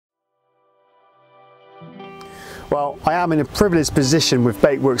Well, I am in a privileged position with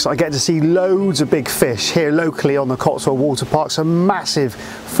Baitworks. I get to see loads of big fish here locally on the Cotswold Water Park, some massive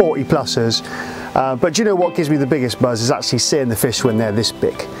 40 plussers. But do you know what gives me the biggest buzz is actually seeing the fish when they're this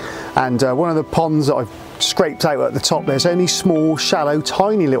big. And one of the ponds that I've scraped out at the top, there's only small, shallow,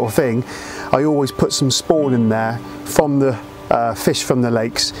 tiny little thing. I always put some spawn in there from the fish from the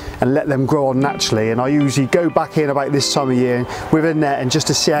lakes and let them grow on naturally, and I usually go back in about this time of year with a net and just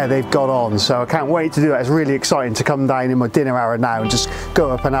to see how they've got on. So I can't wait to do that. It's really exciting to come down in my dinner hour now and just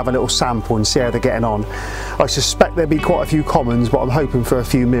go up and have a little sample and see how they're getting on. I suspect there'll be quite a few commons, but I'm hoping for a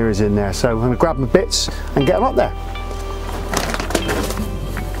few mirrors in there, so I'm going to grab my bits and get them up there.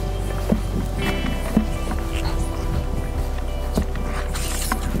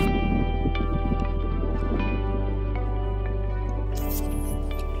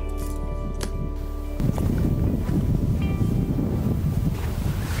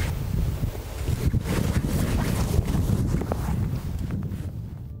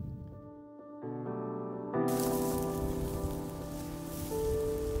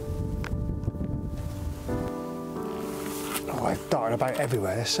 They're darting about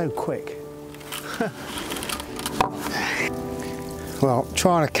everywhere, they're so quick. Well,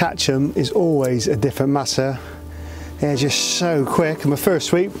 trying to catch them is always a different matter. They're just so quick, and my first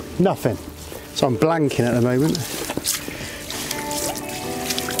sweep, nothing. So I'm blanking at the moment.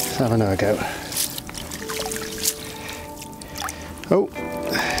 Let's have another go. Oh,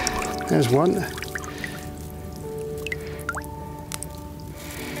 there's one.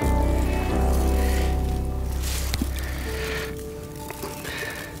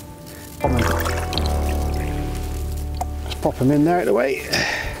 Pop them in there out of the way.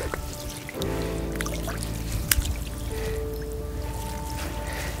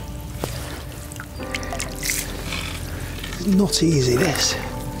 Not easy, this.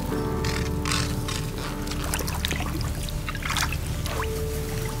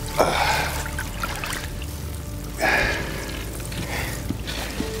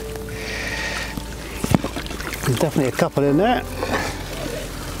 There's definitely a couple in there.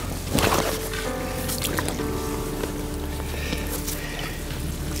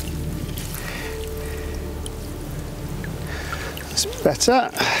 Better.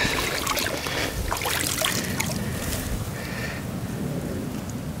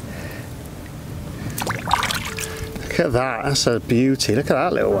 Look at that, that's a beauty. Look at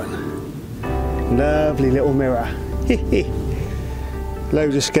that little one. Lovely little mirror.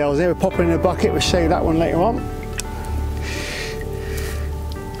 Loads of scales there. We're popping in a bucket. We'll show you that one later on.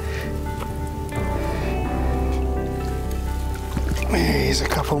 Here's a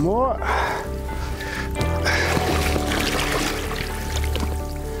couple more.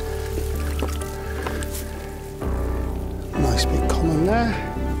 Nice big common there.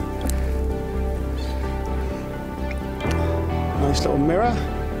 Nice little mirror.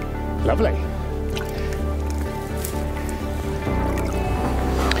 Lovely.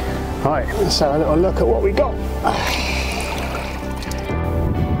 Right, let's have a little look at what we got.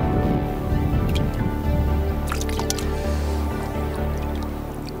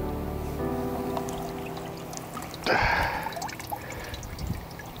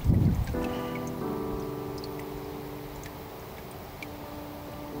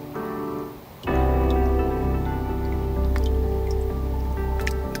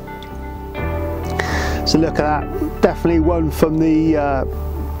 So look at that, definitely one from the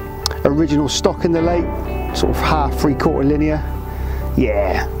original stock in the lake, sort of half, three-quarter linear.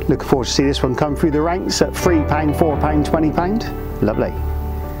 Yeah, looking forward to see this one come through the ranks at £3, £4, £20. Lovely.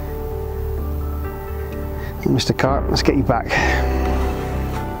 And Mr. Carp, let's get you back.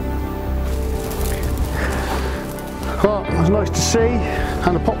 Well, it was nice to see. I'm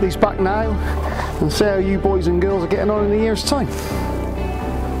going to pop these back now and see how you boys and girls are getting on in a year's time.